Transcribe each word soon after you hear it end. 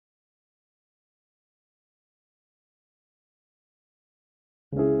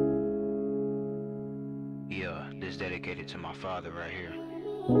This dedicated to my father right here.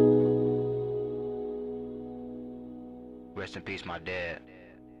 Rest in peace, my dad.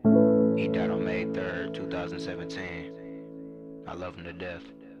 He died on May 3rd, 2017. I love him to death.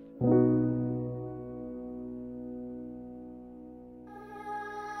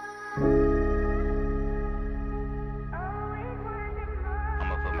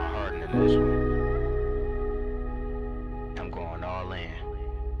 I'ma put my heart into this one. I'm going all in.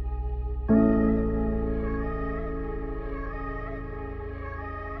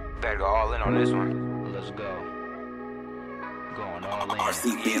 Better go all in on this one. Let's go. Going all in.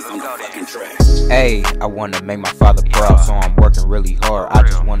 RCB's on the fucking track. Hey, I wanna make my father proud, so I'm working really hard. I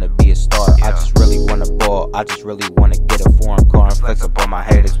just wanna be a star. I just really wanna ball. I just really wanna get a foreign car and flex up on my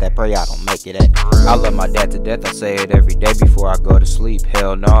haters that pray I don't make it at. I love my dad to death. I say it every day before I go to sleep.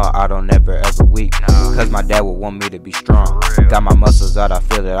 Hell no, I don't ever weak. Cause my dad would want me to be strong. Got my muscles out, I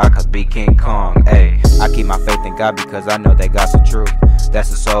feel that I could be King Kong. Hey, I keep my faith in God because I know that God's the truth.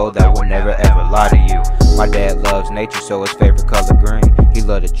 That's a soul that will never ever lie to you. My dad loves nature, so his favorite color green. He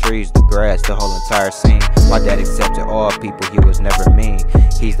loved the trees, the grass, the whole entire scene. My dad accepted all people, he was never mean.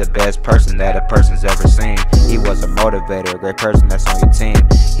 He's the best person that a person's ever seen. He was a motivator, a great person that's on your team.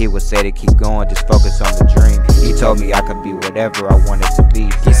 He would say to keep going, just focus on the dream. He told me I could be whatever I wanted to be.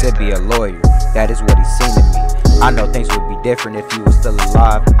 He said be a lawyer, that is what he seen in me. I know things would be different if you was still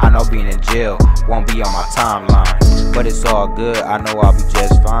alive. I know being in jail won't be on my timeline, but it's all good, I know I'll be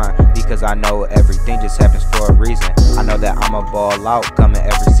just fine. Because I know everything just happens for a reason. I know that I'ma ball out coming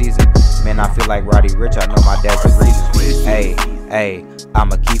every season. Man, I feel like Roddy Rich, I know my dad's the reason. Hey,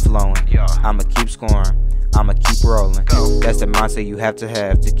 I'ma keep flowing, I'ma keep scoring, I'ma keep rolling. That's the mindset you have to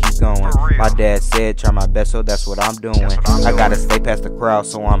keep going. My dad said try my best, so that's what I'm doing. I gotta stay past the crowd,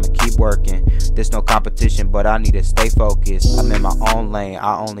 so I'ma keep working. There's no competition, but I need to stay focused. I'm in my own lane,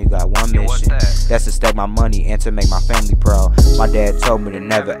 I only got one mission. That's to stack my money and to make my family proud. My dad told me to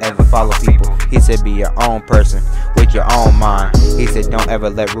never ever follow people. He said be your own person with your own mind. He said don't ever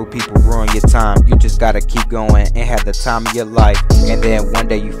let rude people ruin your time. You just gotta keep going and have the time of your life. And then one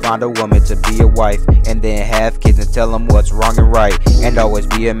day you find a woman to be your wife, and then have kids and tell them what's wrong and right. And always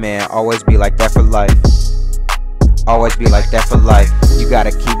be a man, always be like that for life. Always be like that for life. You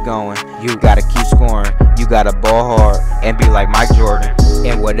gotta keep going, you gotta keep scoring. You gotta ball hard and be like Mike Jordan.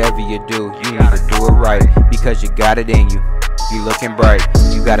 And whatever you do, you need to do it right, because you got it in you. You looking bright,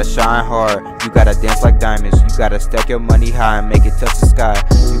 you gotta shine hard, you gotta dance like diamonds. You gotta stack your money high and make it touch the sky.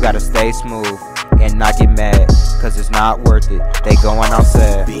 You gotta stay smooth and not get mad, cause it's not worth it. They going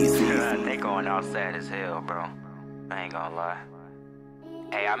outside. They going outside as hell, bro. I ain't gonna lie.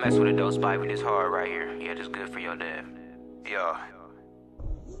 Hey, I mess with a dope Spivey this hard right here. Yeah, this good for your dad. Yo.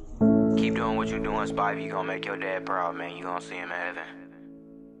 Keep doing what you doing, Spivey. You gonna make your dad proud, man. You gonna see him in heaven.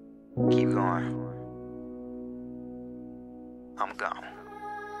 Keep going. I'm gone.